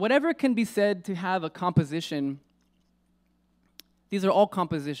 whatever can be said to have a composition, these are all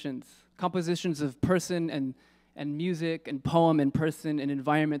compositions of person and music and poem and person and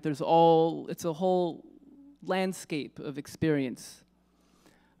environment. It's a whole landscape of experience.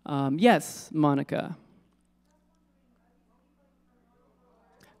 Yes, Monica.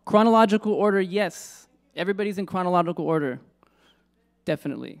 Chronological order, yes. Everybody's in chronological order.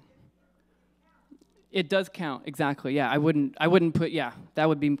 Definitely. It does count, exactly. Yeah, I wouldn't put, yeah, that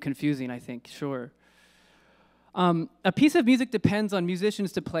would be confusing, I think, sure. A piece of music depends on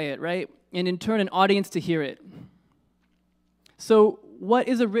musicians to play it, right? And in turn, an audience to hear it. So what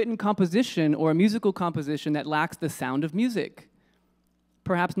is a written composition or a musical composition that lacks the sound of music?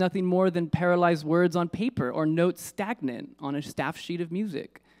 Perhaps nothing more than paralyzed words on paper or notes stagnant on a staff sheet of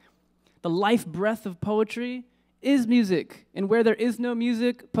music. The life breath of poetry is music, and where there is no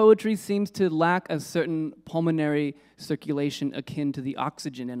music, poetry seems to lack a certain pulmonary circulation akin to the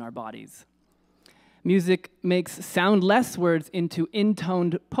oxygen in our bodies. Music makes soundless words into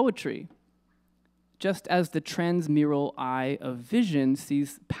intoned poetry, just as the transmural eye of vision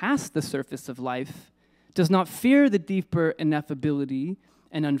sees past the surface of life, does not fear the deeper ineffability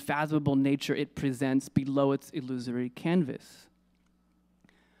and unfathomable nature it presents below its illusory canvas.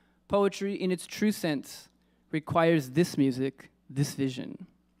 Poetry, in its true sense, requires this music, this vision.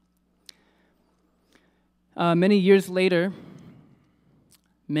 Many years later,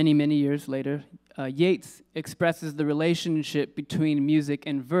 Yeats expresses the relationship between music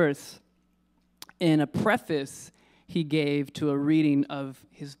and verse in a preface he gave to a reading of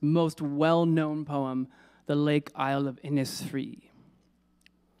his most well-known poem, The Lake Isle of Innisfree.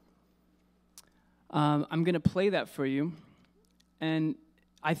 I'm going to play that for you, and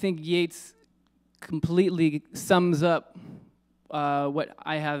I think Yeats completely sums up what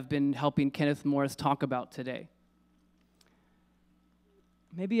I have been helping Kenneth Morris talk about today.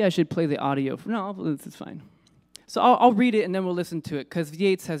 Maybe I should play the audio. No, this is fine. So I'll read it and then we'll listen to it, because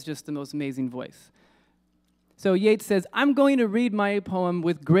Yeats has just the most amazing voice. So Yeats says, I'm going to read my poem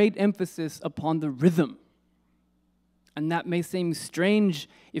with great emphasis upon the rhythm. And that may seem strange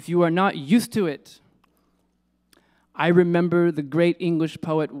if you are not used to it. I remember the great English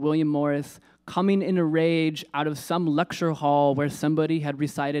poet William Morris coming in a rage out of some lecture hall where somebody had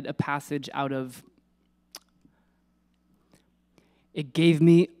recited a passage out of, "It gave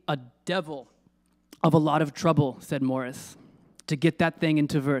me a devil of a lot of trouble," said Morris, "to get that thing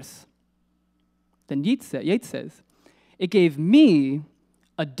into verse." Then Yeats says, "It gave me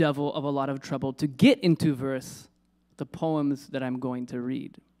a devil of a lot of trouble to get into verse the poems that I'm going to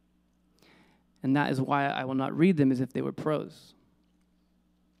read. And that is why I will not read them as if they were prose."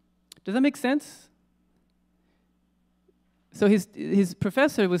 Does that make sense? So his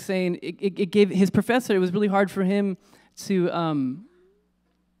professor was saying it was really hard for him to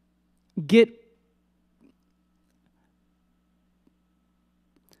get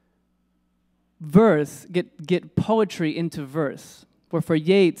poetry into verse. Where for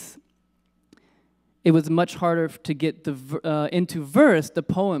Yeats, it was much harder to get into verse the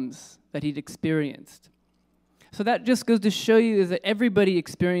poems that he'd experienced. So that just goes to show you is that everybody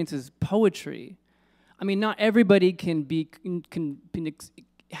experiences poetry. I mean, not everybody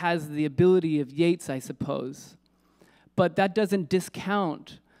has the ability of Yeats, I suppose. But that doesn't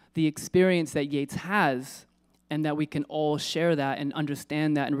discount the experience that Yeats has, and that we can all share that and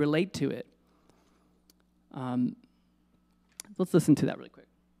understand that and relate to it. Let's listen to that really quick.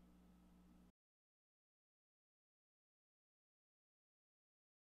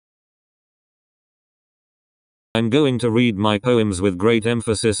 I'm going to read my poems with great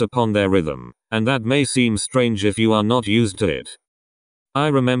emphasis upon their rhythm, and that may seem strange if you are not used to it. I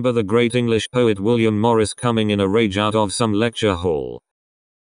remember the great English poet William Morris coming in a rage out of some lecture hall,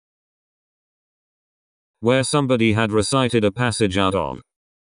 where somebody had recited a passage out of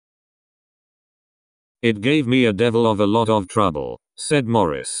 "It gave me a devil of a lot of trouble," said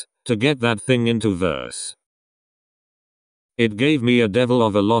Morris, "to get that thing into verse. It gave me a devil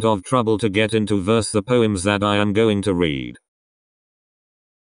of a lot of trouble to get into verse the poems that I am going to read.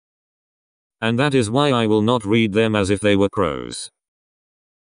 And that is why I will not read them as if they were prose."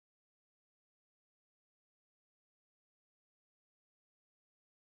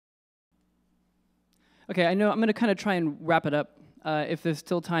 Okay, I know I'm going to kind of try and wrap it up. If there's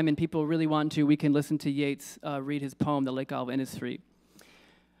still time and people really want to, we can listen to Yeats read his poem, The Lake of Innisfree.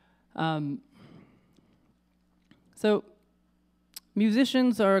 So,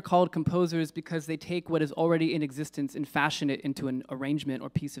 musicians are called composers because they take what is already in existence and fashion it into an arrangement or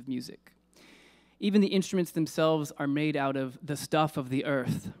piece of music. Even the instruments themselves are made out of the stuff of the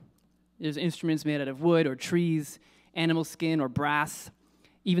earth. There's instruments made out of wood or trees, animal skin or brass.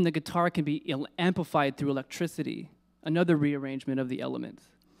 Even the guitar can be amplified through electricity, another rearrangement of the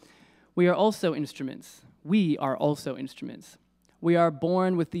elements. We are also instruments. We are also instruments. We are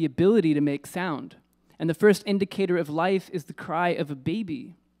born with the ability to make sound. And the first indicator of life is the cry of a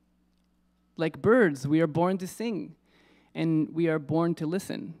baby. Like birds, we are born to sing, and we are born to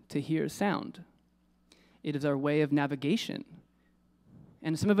listen, to hear sound. It is our way of navigation.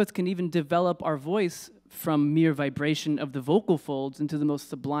 And some of us can even develop our voice from mere vibration of the vocal folds into the most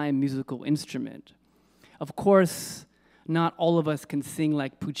sublime musical instrument. Of course, not all of us can sing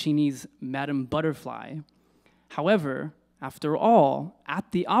like Puccini's Madame Butterfly. However, after all,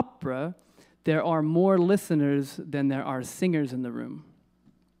 at the opera, there are more listeners than there are singers in the room.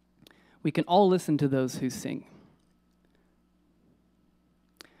 We can all listen to those who sing.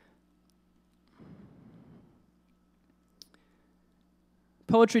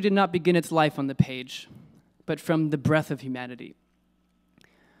 Poetry did not begin its life on the page, but from the breath of humanity.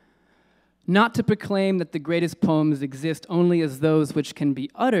 Not to proclaim that the greatest poems exist only as those which can be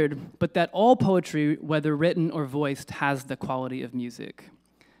uttered, but that all poetry, whether written or voiced, has the quality of music.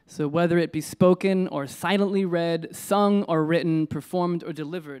 So whether it be spoken or silently read, sung or written, performed or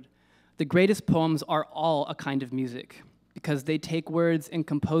delivered, the greatest poems are all a kind of music, because they take words and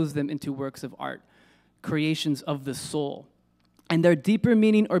compose them into works of art, creations of the soul. And their deeper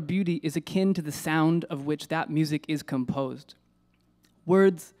meaning or beauty is akin to the sound of which that music is composed.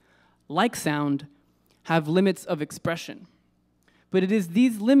 Words, like sound, have limits of expression. But it is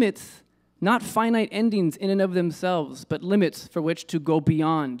these limits, not finite endings in and of themselves, but limits for which to go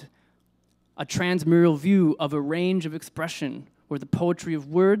beyond, a transmural view of a range of expression where the poetry of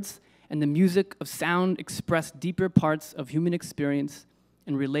words and the music of sound express deeper parts of human experience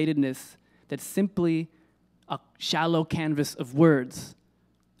and relatedness that simply a shallow canvas of words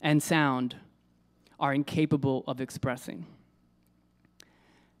and sound are incapable of expressing.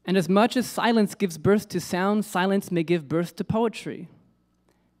 And as much as silence gives birth to sound, silence may give birth to poetry.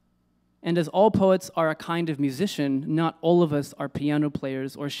 And as all poets are a kind of musician, not all of us are piano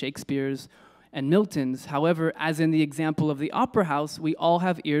players or Shakespeares and Miltons. However, as in the example of the opera house, we all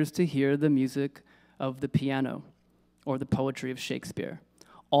have ears to hear the music of the piano. or the poetry of Shakespeare,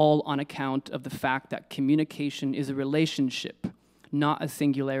 all on account of the fact that communication is a relationship, not a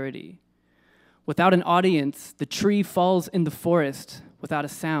singularity. Without an audience, the tree falls in the forest without a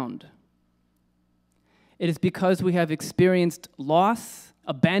sound. It is because we have experienced loss,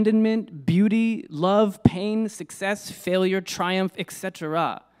 abandonment, beauty, love, pain, success, failure, triumph,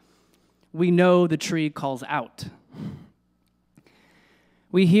 etc. We know the tree calls out.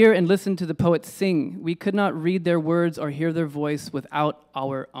 We hear and listen to the poets sing. We could not read their words or hear their voice without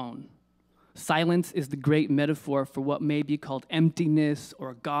our own. Silence is the great metaphor for what may be called emptiness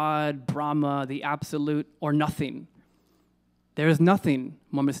or God, Brahma, the absolute, or nothing. There is nothing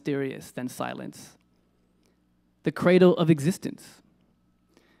more mysterious than silence. The cradle of existence.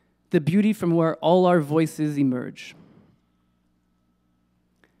 The beauty from where all our voices emerge.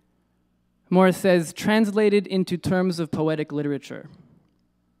 Morris says, translated into terms of poetic literature,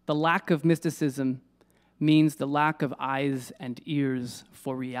 the lack of mysticism means the lack of eyes and ears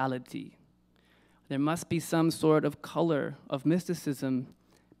for reality. There must be some sort of color of mysticism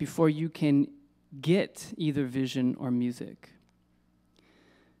before you can get either vision or music.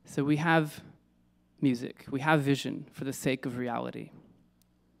 So we have music, we have vision for the sake of reality.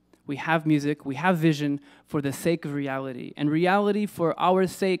 We have music, we have vision for the sake of reality. And reality for our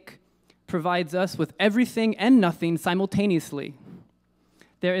sake provides us with everything and nothing simultaneously.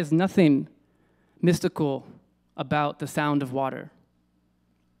 There is nothing mystical about the sound of water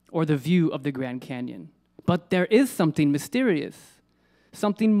or the view of the Grand Canyon. But there is something mysterious,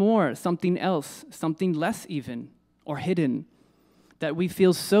 something more, something else, something less even, or hidden, that we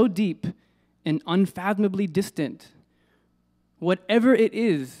feel so deep and unfathomably distant. Whatever it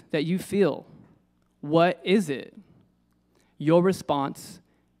is that you feel, what is it? Your response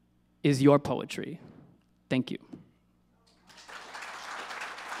is your poetry. Thank you.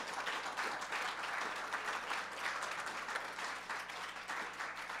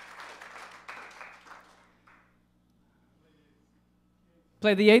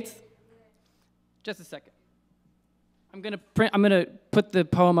 Play the Yeats? Just a second. I'm gonna put the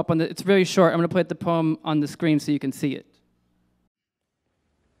poem up on the, it's very short. I'm gonna put the poem on the screen so you can see it.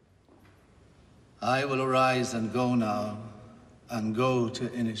 I will arise and go now, and go to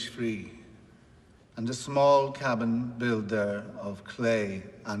Innisfree, and a small cabin build there of clay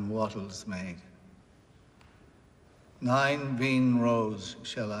and wattles made. 9 bean rows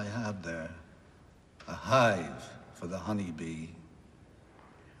shall I have there, a hive for the honey bee,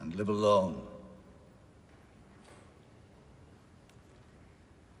 and live alone.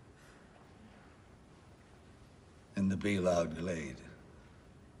 In the bee-loud glade.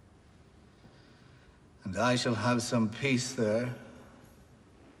 And I shall have some peace there,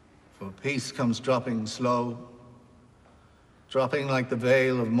 for peace comes dropping slow, dropping like the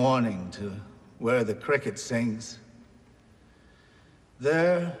veil of morning to where the cricket sings.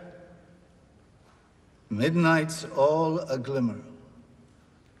 There, midnight's all a glimmer,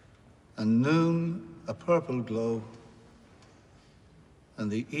 and noon a purple glow, and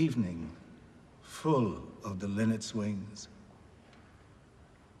the evening full of the linnet's wings.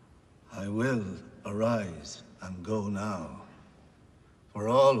 I will arise and go now, for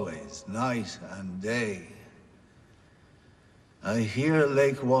always, night and day, I hear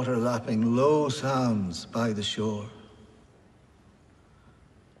lake water lapping low sounds by the shore,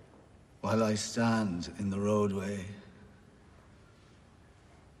 while I stand in the roadway,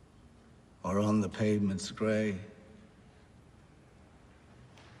 or on the pavement's gray.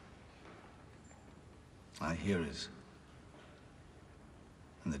 I hear it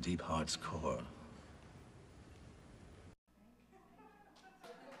in the deep heart's core.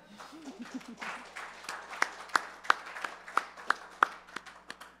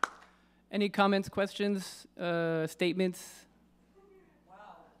 Any comments, questions, statements?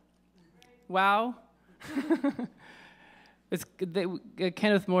 Wow.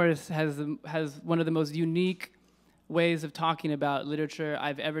 Kenneth Morris has one of the most unique ways of talking about literature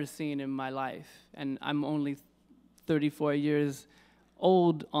I've ever seen in my life. And I'm only 34 years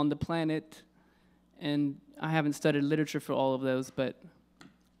old on the planet, and I haven't studied literature for all of those, but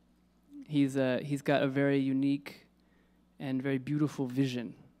he's got a very unique and very beautiful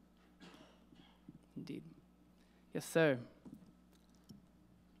vision. Indeed. Yes, sir.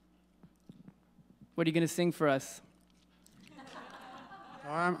 What are you going to sing for us?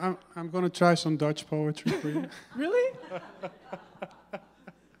 I'm going to try some Dutch poetry for you. Really?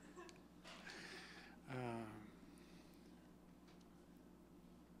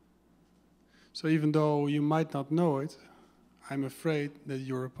 So even though you might not know it, I'm afraid that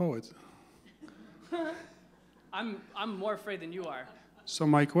you're a poet. I'm more afraid than you are. So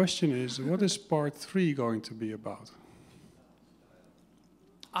my question is, what is part 3 going to be about?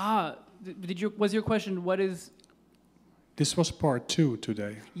 Was your question, what is... This was part 2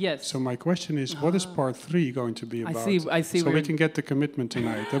 today. Yes. So my question is, what is part 3 going to be about? I see. So we can get the commitment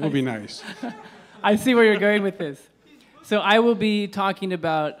tonight. That would be nice. I see where you're going with this. So I will be talking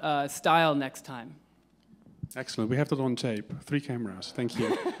about style next time. Excellent. We have that on tape. 3 cameras. Thank you.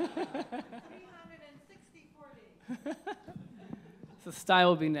 360-40. So style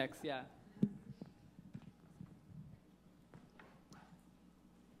will be next, yeah.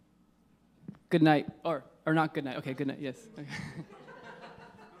 Good night. Or not good night. Okay, good night, yes. Okay.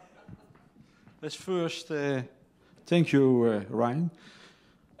 Let's first thank you, Riain.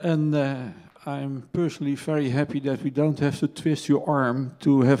 And I'm personally very happy that we don't have to twist your arm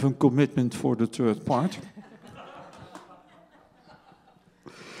to have a commitment for the 3rd part.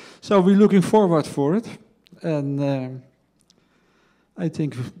 So we're looking forward for it. And I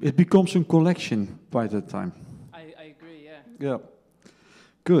think it becomes a collection by that time. I agree, yeah. Yeah.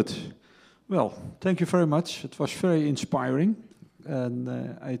 Good. Well, thank you very much. It was very inspiring. And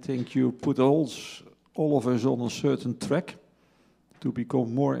I think you put all of us on a certain track to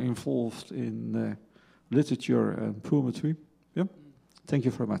become more involved in literature and poetry. Yeah. Thank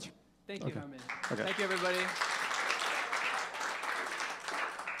you very much. Thank you, Herman. Okay. Thank you, everybody.